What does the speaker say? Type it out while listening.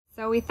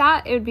So we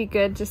thought it would be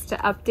good just to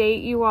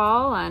update you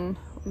all on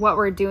what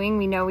we're doing.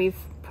 We know we've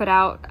put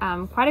out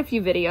quite a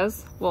few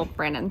videos. Well,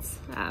 Brandon's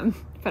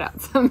put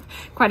out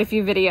quite a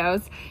few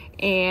videos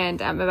and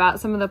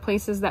about some of the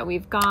places that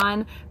we've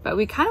gone, but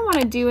we kind of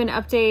want to do an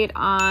update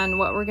on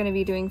what we're going to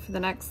be doing for the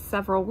next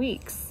several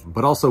weeks.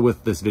 But also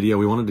with this video,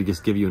 we wanted to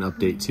just give you an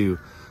update too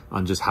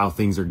on just how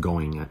things are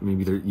going.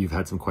 Maybe you've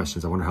had some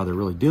questions. I wonder how they're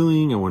really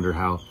doing. I wonder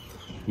how,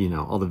 you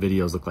know, all the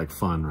videos look like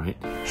fun, right?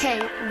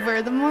 Hey,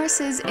 we're the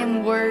Morses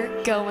and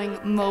we're going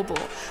mobile.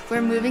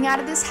 We're moving out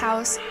of this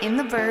house in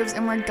the burbs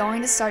and we're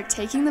going to start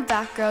taking the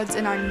back roads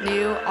in our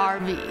new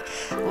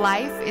RV.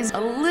 Life is a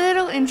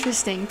little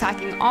interesting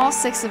packing all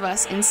 6 of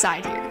us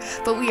inside here,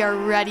 but we are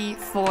ready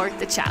for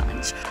the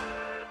challenge.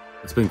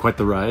 It's been quite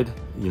the ride.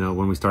 You know,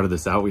 when we started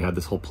this out, we had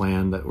this whole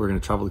plan that we're going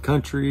to travel the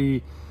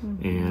country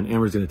and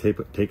Amber's going to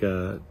take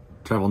a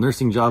travel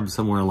nursing job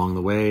somewhere along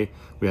the way.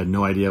 We had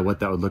no idea what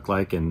that would look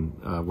like and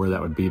where that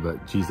would be,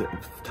 but geez,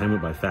 time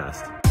went by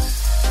fast.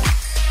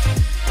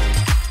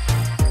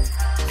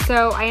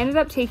 So I ended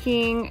up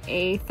taking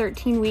a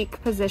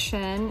 13-week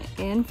position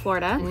in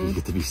Florida. You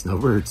get to be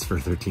snowbirds for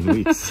 13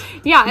 weeks.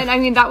 Yeah, and I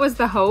mean, that was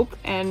the hope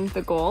and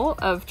the goal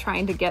of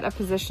trying to get a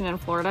position in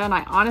Florida. And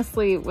I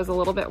honestly was a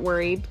little bit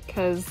worried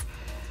because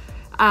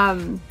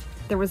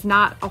there was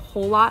not a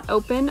whole lot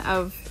open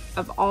of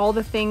all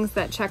the things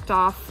that checked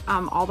off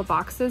all the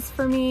boxes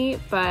for me,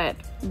 but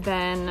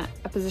then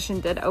a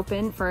position did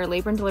open for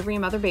labor and delivery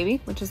and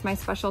mother-baby, which is my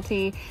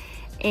specialty,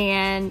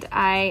 and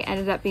I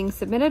ended up being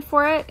submitted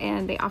for it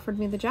and they offered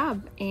me the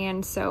job,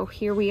 and so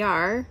here we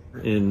are.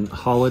 In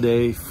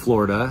Holiday,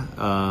 Florida.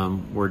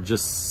 We're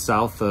just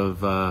south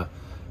of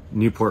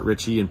Newport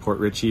Richey and Port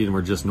Richey, and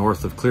we're just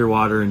north of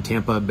Clearwater and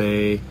Tampa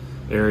Bay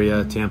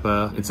area,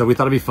 Tampa. And so we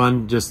thought it'd be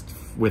fun just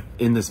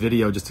within this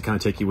video just to kind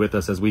of take you with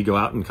us as we go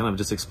out and kind of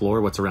just explore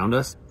what's around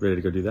us. Ready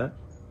to go do that?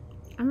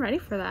 I'm ready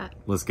for that.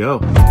 Let's go.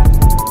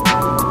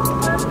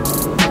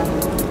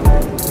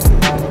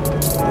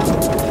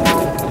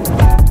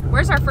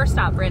 Where's our first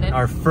stop, Brittan?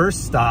 Our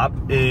first stop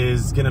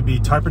is going to be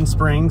Tarpon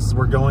Springs.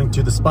 We're going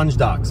to the Sponge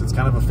Docks. It's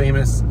kind of a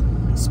famous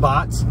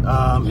spot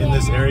in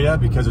this area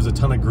because there's a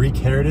ton of Greek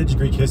heritage,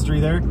 Greek history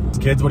there.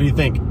 Kids, what do you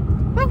think?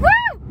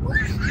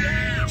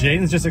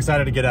 Jadyn's just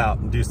excited to get out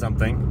and do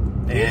something.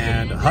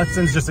 And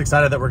Hudson's just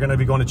excited that we're going to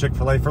be going to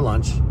Chick-fil-A for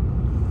lunch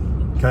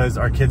because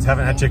our kids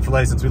haven't had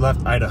Chick-fil-A since we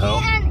left Idaho.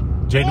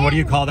 Jadyn, what do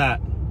you call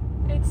that?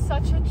 It's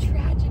such a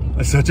tragedy.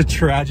 It's such a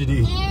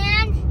tragedy.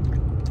 And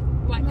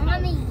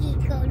Mommy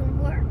can go to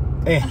work.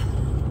 Hey,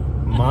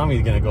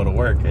 Mommy's going to go to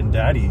work and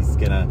Daddy's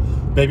going to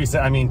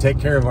babysit, take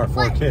care of our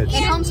 4 kids.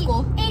 And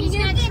homeschool. And he's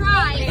going to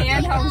try.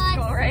 And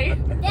homeschool, right?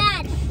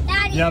 Daddy.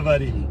 Yeah,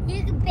 buddy.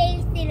 You can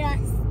babysit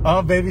us.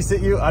 Oh,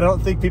 babysit you? I don't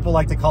think people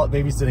like to call it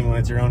babysitting when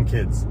it's your own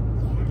kids.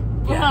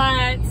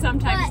 But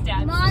sometimes But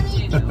Dad.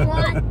 Mommy wants the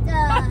butt.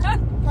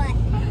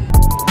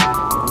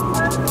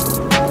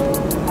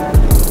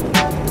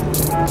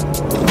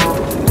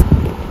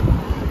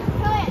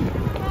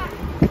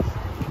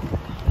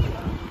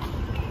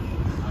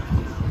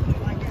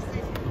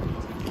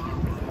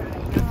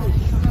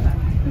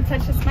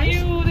 Touch this mic.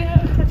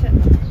 Touch it.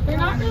 They're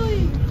not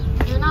really.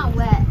 They're not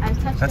wet.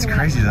 I've touched. That's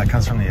crazy. That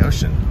comes from the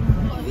ocean.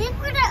 Is it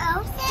for the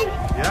ocean?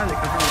 Yeah, they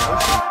come from the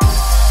ocean.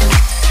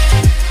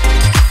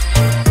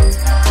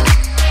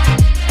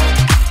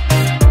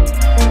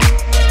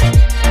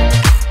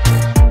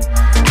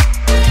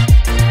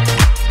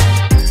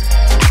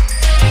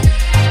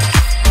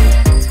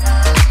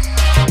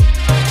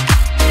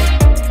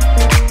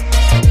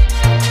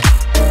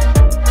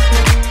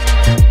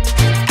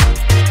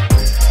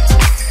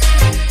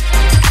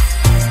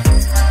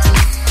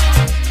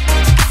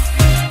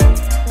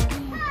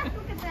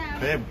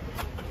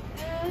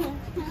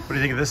 What do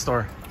you think of this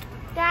store?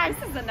 Dad,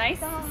 this is a nice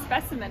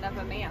specimen of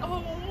a man.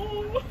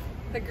 Oh.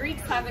 The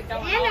Greeks have it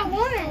going And on. a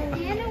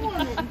woman. And a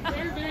woman.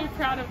 They're very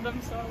proud of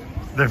themselves.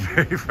 They're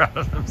very proud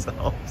of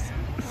themselves.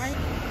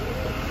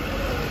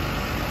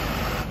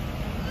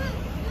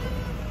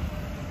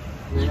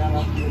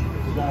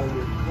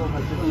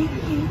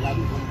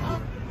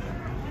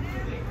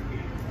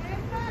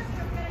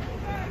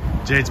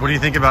 Jades, what do you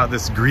think about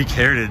this Greek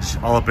heritage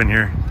all up in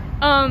here?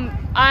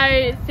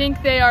 I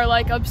think they are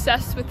like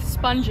obsessed with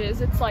sponges.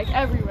 It's like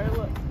everywhere,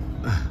 look.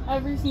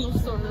 Every single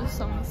store there's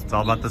some sponges. It's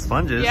all about the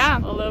sponges. Yeah,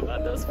 all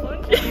about those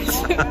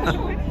sponges.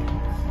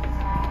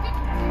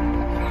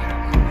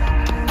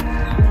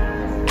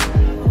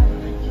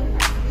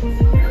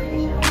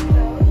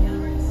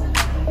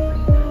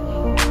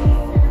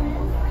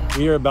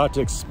 We are about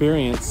to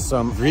experience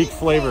some Greek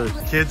flavors.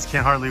 Kids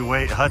can't hardly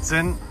wait.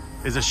 Hudson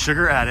is a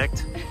sugar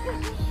addict.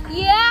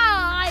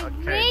 Yeah,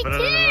 Okay, me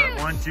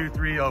too. 1, 2,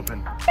 3, open.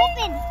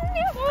 Open.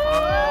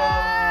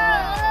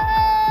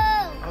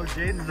 Oh,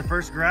 Jadyn's the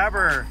first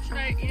grabber. Should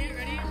I eat it?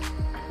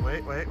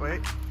 Ready?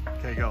 Wait.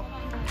 Okay, go.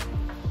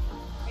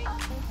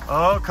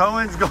 Oh,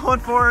 Koen's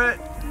going for it.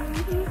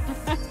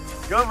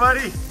 Go,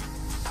 buddy.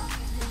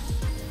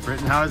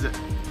 Brittan, how is it?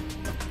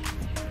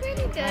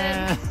 Pretty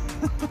good.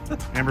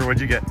 Amber,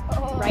 what'd you get?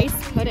 Rice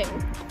pudding.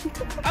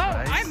 Oh,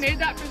 I made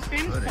that for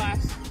Spanish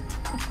class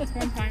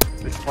one time.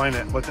 Explain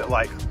it. What's it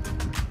like?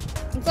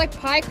 It's like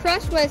pie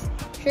crust with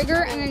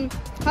sugar and then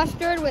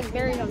custard with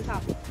berries on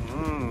top.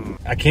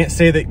 I can't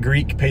say that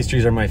Greek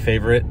pastries are my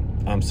favorite.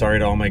 I'm sorry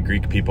to all my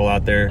Greek people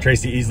out there.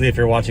 Tracy Easley, if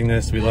you're watching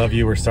this, we love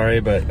you. We're sorry,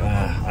 but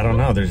I don't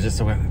know. There's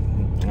just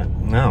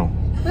no.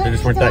 They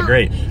just weren't that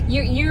great.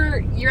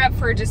 You're up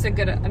for just a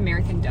good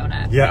American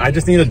donut. Yeah, I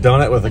just need a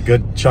donut with a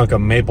good chunk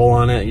of maple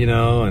on it, you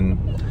know. And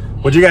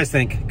what'd you guys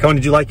think? Koen,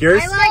 did you like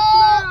yours? I like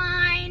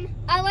mine.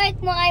 I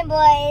like mine,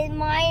 but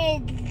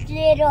mine is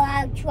little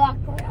have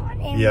chocolate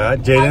on it. Yeah,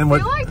 Jadyn, I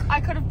feel like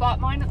I could have bought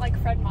mine at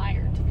like Fred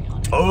Meyer, to be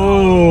honest.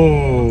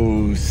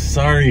 Oh,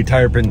 sorry,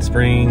 Tarpon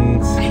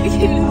Springs.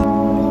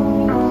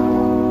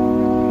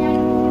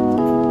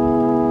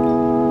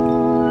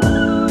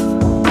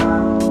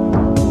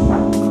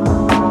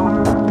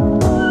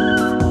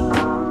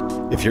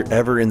 If you're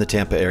ever in the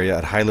Tampa area,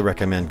 I'd highly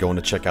recommend going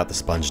to check out the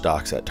sponge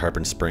docks at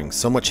Tarpon Springs.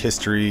 So much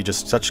history,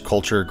 just such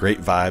culture,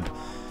 great vibe.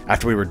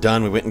 After we were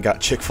done, we went and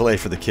got Chick-fil-A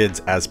for the kids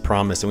as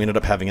promised, and we ended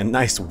up having a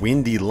nice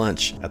windy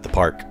lunch at the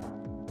park.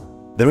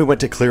 Then we went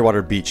to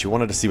Clearwater Beach. We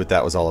wanted to see what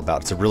that was all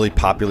about. It's a really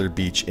popular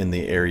beach in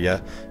the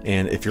area,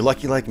 and if you're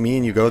lucky like me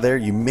and you go there,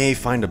 you may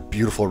find a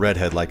beautiful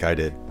redhead like I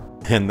did.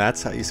 And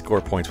that's how you score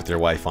points with your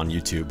wife on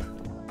YouTube.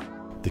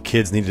 The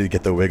kids needed to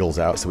get the wiggles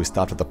out, so we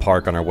stopped at the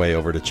park on our way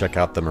over to check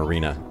out the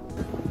marina.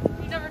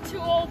 He's never too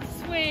old to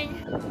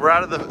swing. We're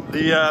out of the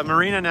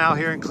marina now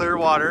here in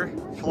Clearwater,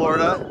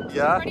 Florida.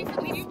 Yeah. Ready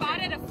for we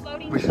spotted a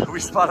floating We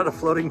spotted a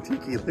floating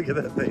tiki. Look at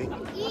that thing.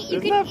 You Isn't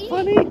can that eat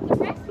funny? the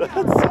restaurant.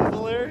 That's so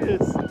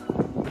hilarious.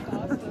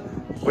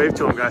 Wave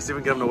to him, guys. See if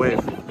we can get him to wave.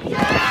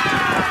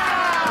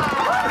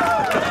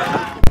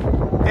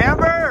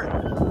 Amber!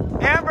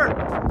 Amber!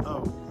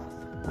 Oh,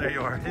 there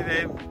you are. Hey,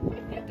 babe.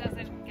 It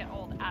doesn't get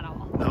old at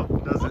all. No,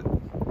 it doesn't.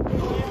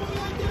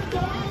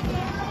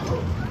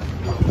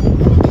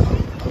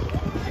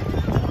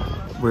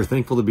 We're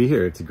thankful to be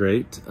here. It's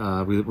great.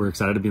 We're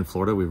excited to be in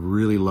Florida. We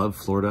really love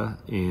Florida,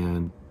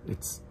 and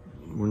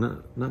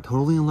we're not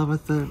totally in love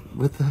with the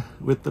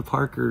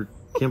park or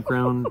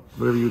campground,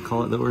 whatever you would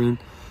call it that we're in,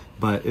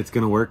 but it's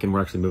gonna work, and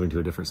we're actually moving to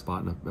a different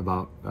spot in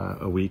about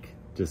a week,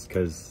 just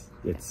because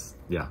it's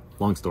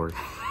long story,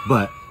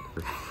 but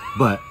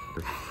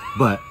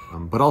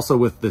also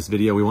with this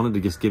video, we wanted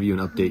to just give you an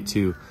update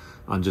too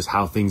on just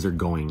how things are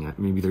going.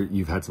 Maybe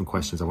you've had some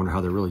questions. I wonder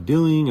how they're really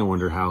doing. I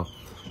wonder how,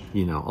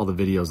 all the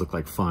videos look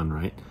like fun,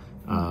 right?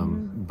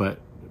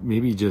 But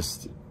maybe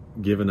just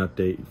give an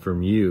update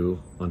from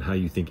you on how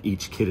you think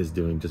each kid is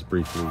doing, just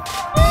briefly.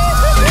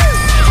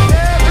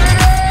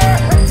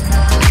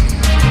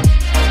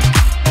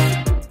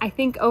 I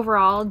think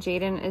overall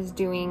Jadyn is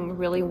doing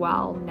really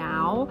well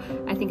now.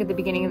 I think at the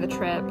beginning of the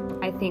trip,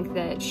 I think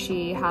that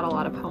she had a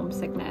lot of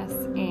homesickness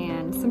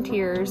and some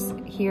tears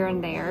here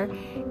and there.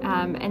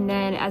 And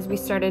then as we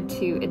started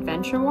to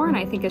adventure more, and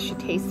I think as she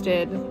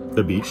tasted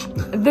the beach,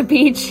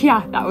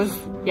 that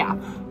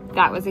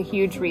was a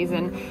huge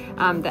reason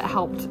that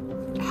helped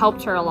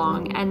her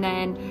along. And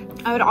then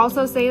I would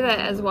also say that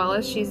as well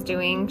as she's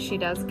doing, she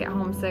does get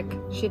homesick,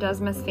 she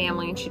does miss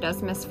family, and she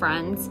does miss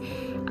friends.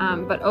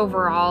 But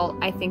overall,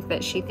 I think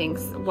that she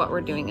thinks what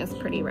we're doing is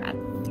pretty rad.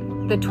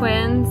 The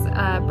twins,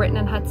 Brittan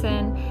and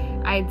Hudson,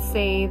 I'd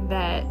say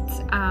that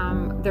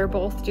they're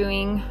both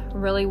doing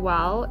really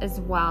well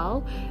as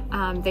well.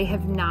 They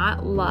have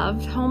not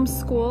loved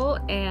homeschool,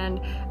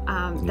 and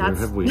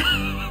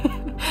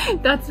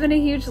that's been a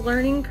huge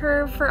learning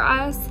curve for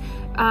us.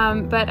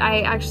 But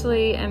I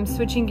actually am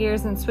switching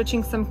gears and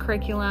switching some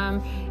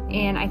curriculum,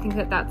 and I think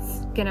that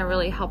that's gonna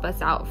really help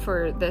us out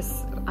for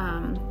this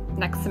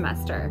next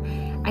semester.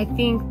 I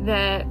think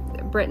that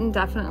Brittan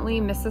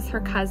definitely misses her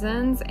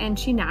cousins, and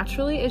she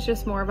naturally is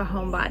just more of a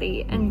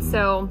homebody. And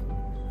so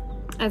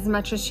as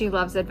much as she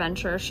loves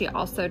adventure, she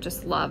also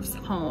just loves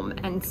home.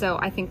 And so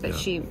I think that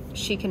she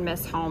can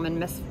miss home and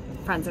miss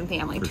friends and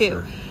family too.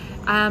 Sure.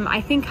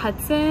 I think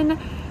Hudson,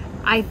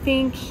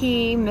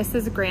 he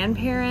misses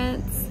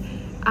grandparents,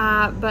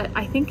 but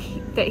I think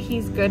that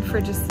he's good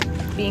for just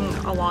being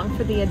along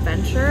for the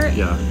adventure.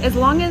 Yeah. As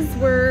long as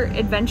we're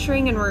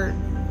adventuring and we're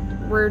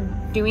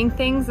doing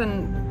things,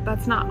 and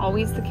that's not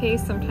always the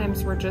case.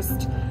 Sometimes we're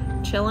just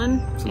chilling.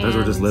 Sometimes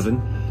we're just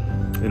living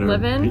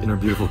in our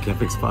beautiful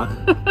camping spot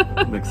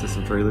next to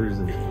some trailers.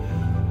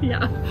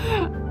 Yeah.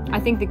 I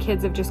think the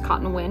kids have just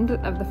gotten wind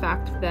of the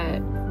fact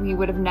that we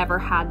would have never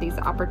had these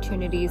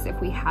opportunities if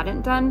we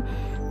hadn't done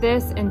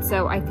this. And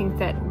so I think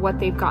that what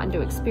they've gotten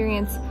to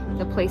experience,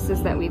 the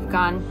places that we've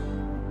gone,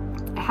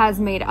 has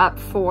made up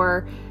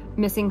for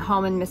missing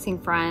home and missing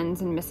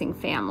friends and missing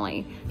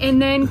family.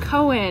 And then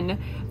Koen,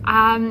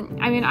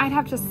 I'd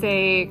have to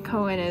say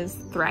Koen is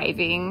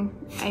thriving.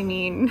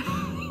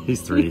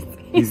 He's 3.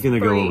 He's gonna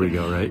go where we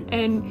go, right?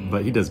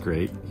 But he does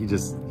great.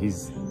 He's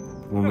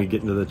when we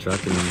get into the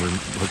truck and then we're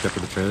hooked up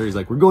with the trailer, he's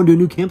like, "We're going to a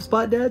new camp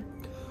spot, Dad?"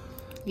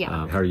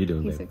 Yeah. How are you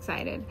doing, He's babe?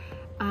 excited.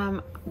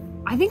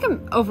 I think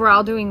I'm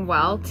overall doing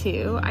well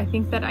too. I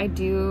think that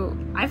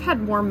I've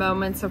had more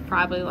moments of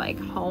probably like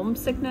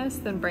homesickness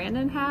than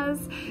Brandon has,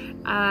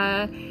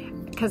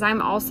 because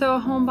I'm also a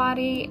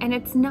homebody, and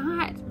it's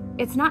not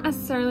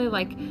necessarily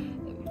like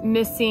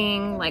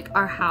missing like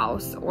our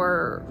house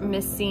or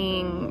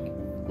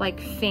missing like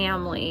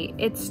family.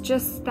 It's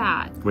just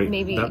that we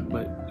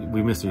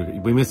miss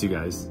you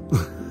guys.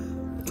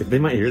 They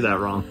might hear that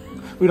wrong.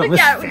 We don't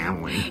miss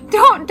family.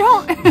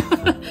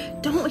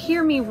 Don't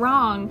hear me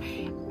wrong.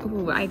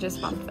 Ooh, I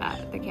just bumped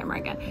the camera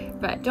again.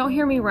 But don't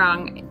hear me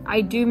wrong. I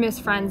do miss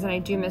friends and I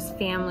do miss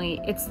family.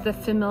 It's the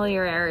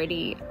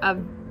familiarity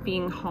of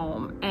being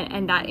home,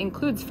 and that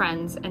includes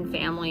friends and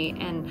family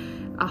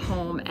and a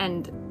home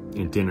and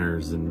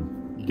dinners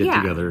and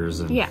get-togethers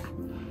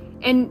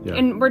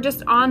and we're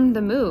just on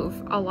the move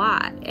a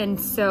lot. And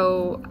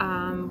so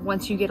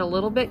once you get a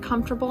little bit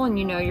comfortable and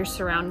you know your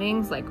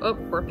surroundings, like, oh,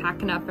 we're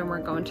packing up and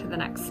we're going to the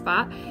next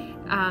spot.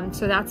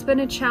 So that's been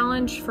a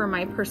challenge for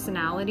my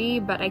personality,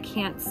 but I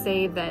can't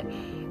say that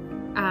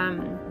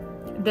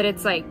that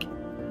it's like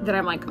that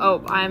I'm like,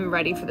 oh, I'm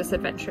ready for this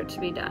adventure to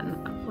be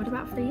done. What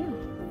about for you?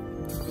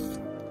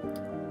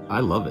 I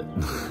love it.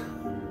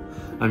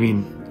 I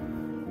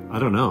mean, I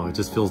don't know. It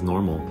just feels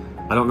normal.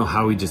 I don't know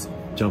how we just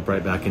jump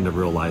right back into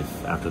real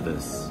life after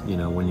this. You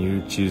know, when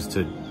you choose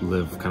to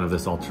live kind of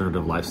this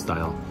alternative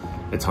lifestyle,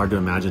 it's hard to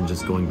imagine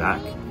just going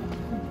back.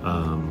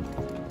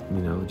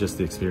 You know, just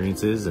the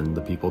experiences and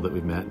the people that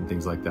we've met and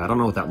things like that. I don't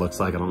know what that looks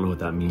like. I don't know what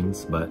that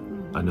means, but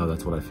I know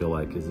that's what I feel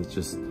like. Is it's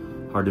just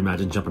hard to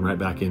imagine jumping right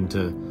back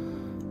into,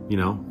 you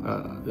know,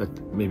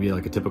 maybe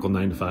like a typical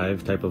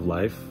 9-to-5 type of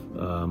life.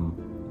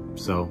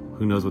 So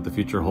who knows what the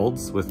future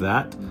holds with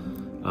that.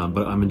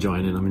 But I'm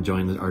enjoying it. I'm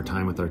enjoying our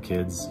time with our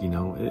kids. You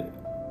know,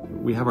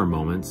 we have our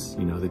moments.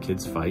 You know, the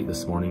kids fight.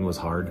 This morning was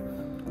hard.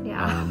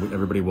 Yeah.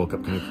 Everybody woke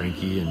up kind of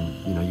cranky,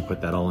 and you know, you put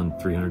that all in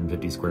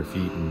 350 square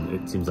feet, and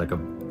it seems like a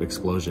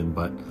explosion.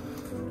 But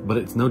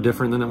it's no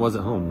different than it was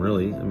at home,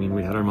 really. I mean,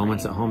 we had our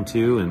moments at home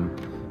too,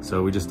 and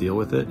so we just deal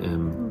with it.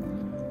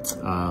 And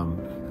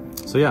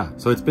so yeah,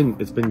 so it's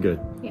been good.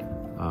 Yeah.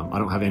 I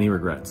don't have any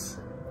regrets.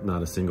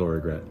 Not a single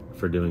regret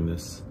for doing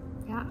this.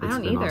 Yeah, I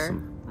don't either.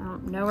 Awesome.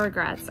 No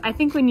regrets. I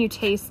think when you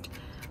taste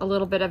a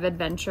little bit of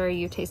adventure,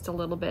 you taste a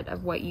little bit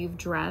of what you've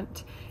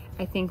dreamt.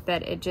 I think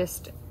that it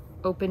just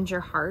opens your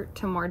heart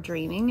to more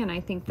dreaming. And I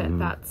think that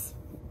that's,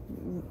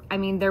 I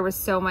mean, there was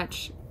so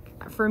much,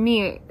 for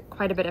me,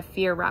 quite a bit of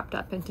fear wrapped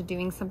up into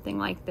doing something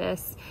like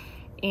this,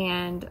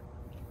 and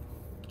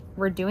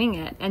we're doing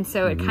it. And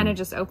so it kind of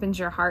just opens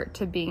your heart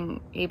to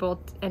being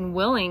able and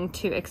willing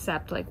to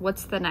accept, like,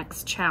 what's the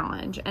next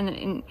challenge?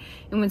 And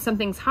when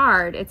something's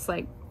hard, it's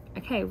like,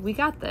 okay, we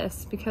got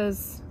this,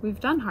 because we've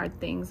done hard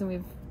things,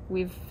 and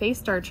we've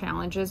faced our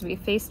challenges,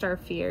 we've faced our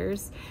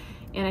fears.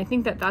 And I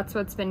think that that's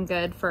what's been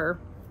good for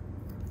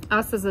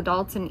us as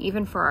adults, and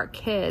even for our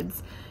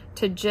kids,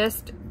 to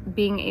just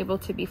being able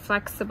to be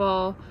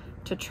flexible,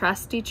 to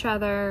trust each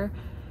other,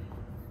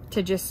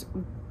 to just,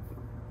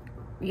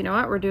 you know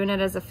what, we're doing it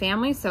as a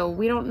family, so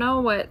we don't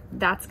know what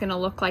that's going to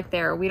look like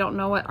there. We don't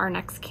know what our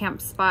next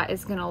camp spot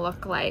is going to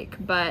look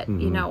like, but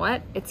you know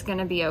what, it's going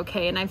to be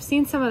okay. And I've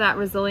seen some of that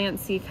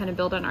resiliency kind of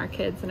build on our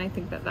kids, and I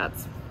think that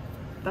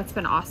that's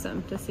been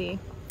awesome to see.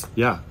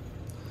 Yeah.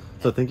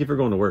 So thank you for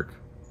going to work.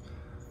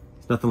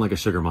 It's nothing like a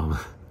sugar mama.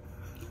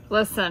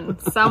 Listen,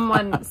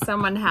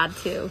 someone had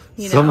to,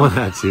 you know. Someone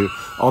had to.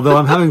 Although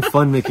I'm having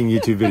fun making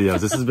YouTube videos.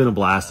 This has been a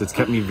blast. It's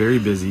kept me very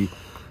busy.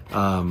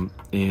 And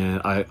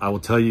I will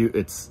tell you,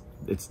 it's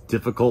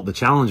difficult. The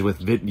challenge with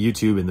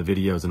YouTube and the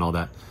videos and all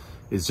that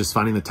is just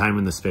finding the time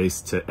and the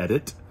space to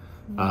edit.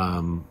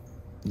 You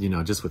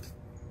know, just with,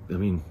 I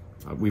mean,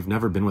 we've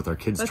never been with our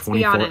kids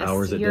 24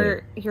 hours a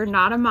day. You're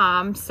not a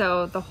mom,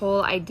 so the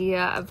whole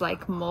idea of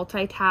like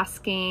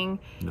multitasking,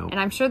 and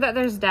I'm sure that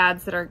there's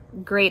dads that are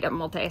great at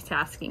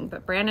multitasking,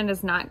 but Brandon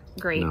is not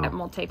great at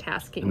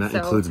multitasking. And that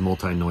includes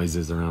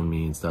multi-noises around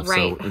me and stuff.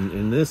 Right. So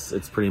in this,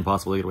 it's pretty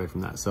impossible to get away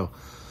from that. So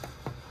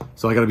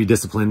I got to be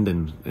disciplined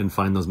and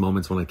find those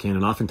moments when I can.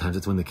 And oftentimes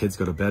it's when the kids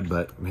go to bed,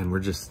 but man, we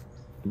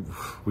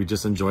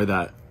just enjoy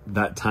that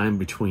time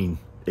between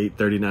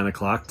 8:30, 9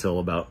 o'clock till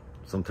about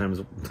sometimes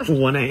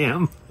 1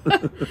 a.m.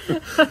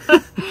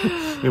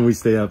 And we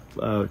stay up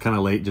kind of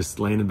late, just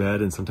laying in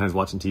bed and sometimes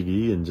watching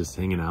TV and just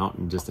hanging out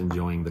and just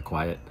enjoying the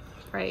quiet.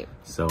 Right.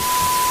 So,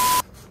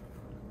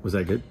 was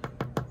that good?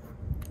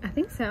 I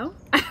think so.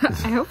 I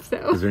hope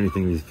so. Is there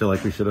anything you feel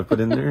like we should have put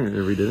in there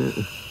or we didn't?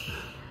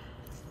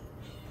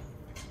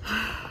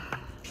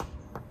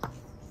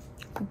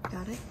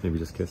 Got it. Maybe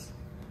just kiss.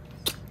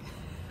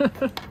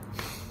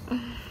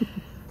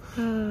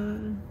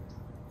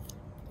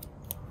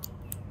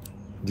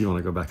 Do you want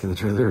to go back in the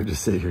trailer or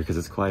just sit here because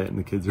it's quiet and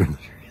the kids are in the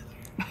trailer?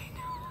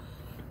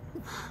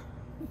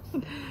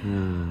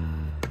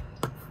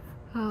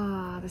 I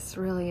know. This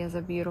really is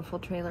a beautiful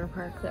trailer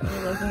park that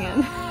we're looking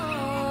at.